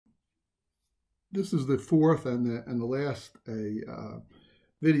This is the fourth and the last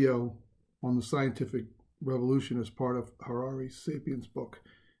video on the scientific revolution as part of Harari Sapiens book.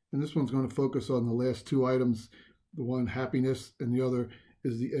 And this one's going to focus on the last two items, the one happiness and the other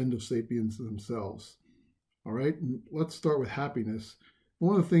is the end of sapiens themselves. All right, and let's start with happiness.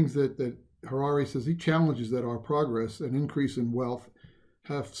 One of the things that Harari says, he challenges that our progress and increase in wealth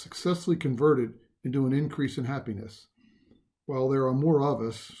have successfully converted into an increase in happiness. While there are more of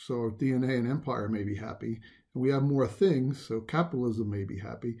us, so DNA and empire may be happy, and we have more things, so capitalism may be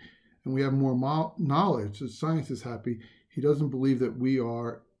happy, and we have more knowledge, so science is happy, he doesn't believe that we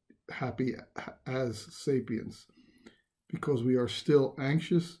are happy as sapiens because we are still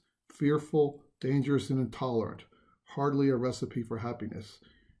anxious, fearful, dangerous, and intolerant. Hardly a recipe for happiness.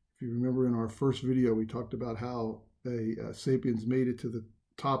 If you remember in our first video, we talked about how sapiens made it to the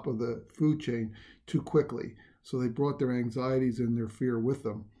top of the food chain too quickly. So they brought their anxieties and their fear with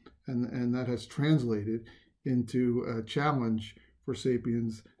them. And that has translated into a challenge for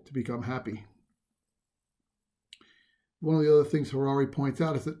sapiens to become happy. One of the other things Harari points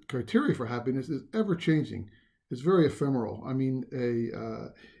out is that criteria for happiness is ever changing. It's very ephemeral. I mean,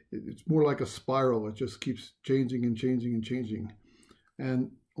 it's more like a spiral. It just keeps changing and changing and changing.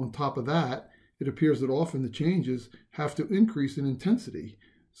 And on top of that, it appears that often the changes have to increase in intensity.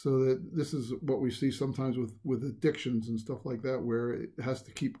 So that this is what we see sometimes with addictions and stuff like that, where it has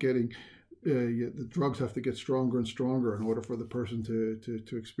to keep getting, the drugs have to get stronger and stronger in order for the person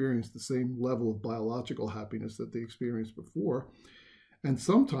to experience the same level of biological happiness that they experienced before. And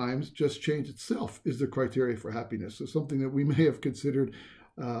sometimes just change itself is the criteria for happiness. So something that we may have considered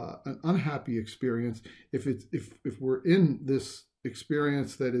an unhappy experience, if we're in this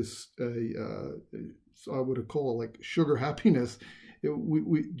experience that is I would call it like sugar happiness,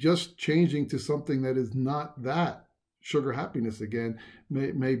 we just changing to something that is not that sugar happiness again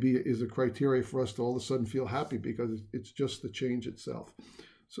maybe is a criteria for us to all of a sudden feel happy because it's just the change itself.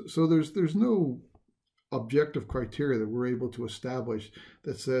 So there's no objective criteria that we're able to establish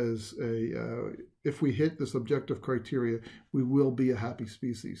that says if we hit this objective criteria, we will be a happy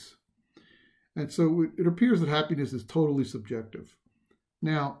species. And so it appears that happiness is totally subjective.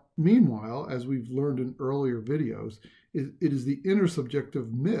 Now, meanwhile, as we've learned in earlier videos, it is the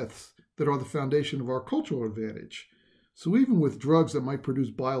intersubjective myths that are the foundation of our cultural advantage. So even with drugs that might produce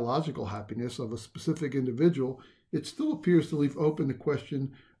biological happiness of a specific individual, it still appears to leave open the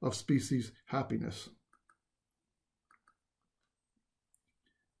question of species happiness.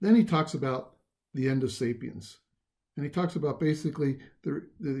 Then he talks about the end of sapiens. And he talks about basically,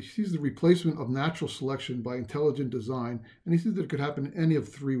 he sees the replacement of natural selection by intelligent design, and he says that it could happen in any of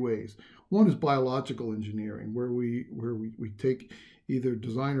three ways. One is biological engineering, where we take either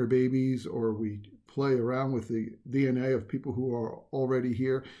designer babies or we play around with the DNA of people who are already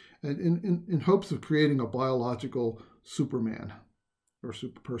here, and in hopes of creating a biological Superman or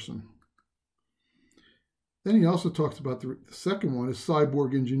super person. Then he also talks about the second one is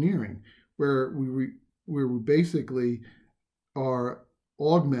cyborg engineering, where we basically are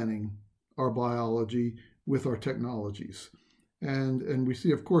augmenting our biology with our technologies. And we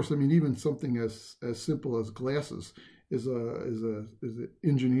see, of course, I mean, even something as simple as glasses is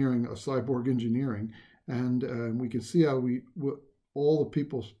engineering, a cyborg engineering. And we can see how all the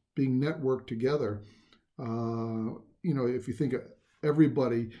people being networked together, if you think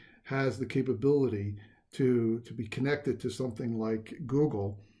everybody has the capability to be connected to something like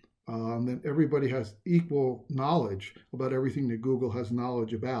Google, then everybody has equal knowledge about everything that Google has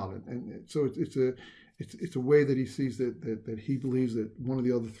knowledge about, and so it's a way that he sees that he believes that one of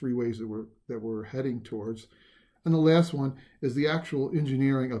the other three ways that we're heading towards. And the last one is the actual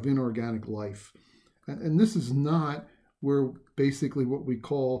engineering of inorganic life, and this is not where basically what we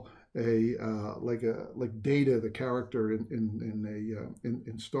call like Data, the character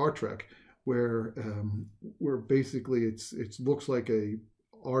in Star Trek, where basically it looks like a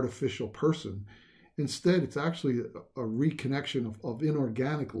artificial person. Instead, it's actually a reconnection of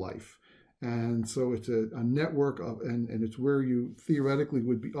inorganic life. And so it's a network of, and it's where you theoretically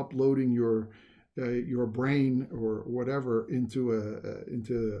would be uploading your brain or whatever into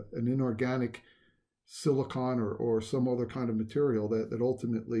an inorganic silicon or some other kind of material that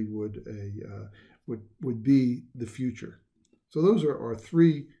ultimately would be the future. So those are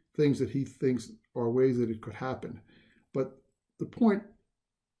three things that he thinks are ways that it could happen. But the point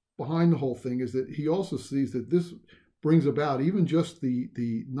behind the whole thing is that he also sees that this brings about even just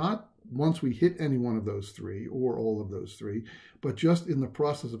the not once we hit any one of those three or all of those three, but just in the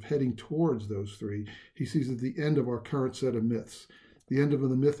process of heading towards those three, he sees at the end of our current set of myths, the end of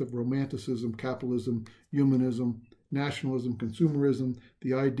the myth of romanticism, capitalism, humanism, nationalism, consumerism,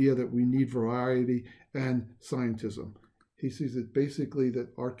 the idea that we need variety, and scientism. He sees it basically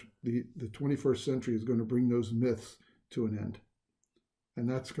that the 21st century is going to bring those myths to an end. And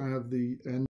that's kind of the end.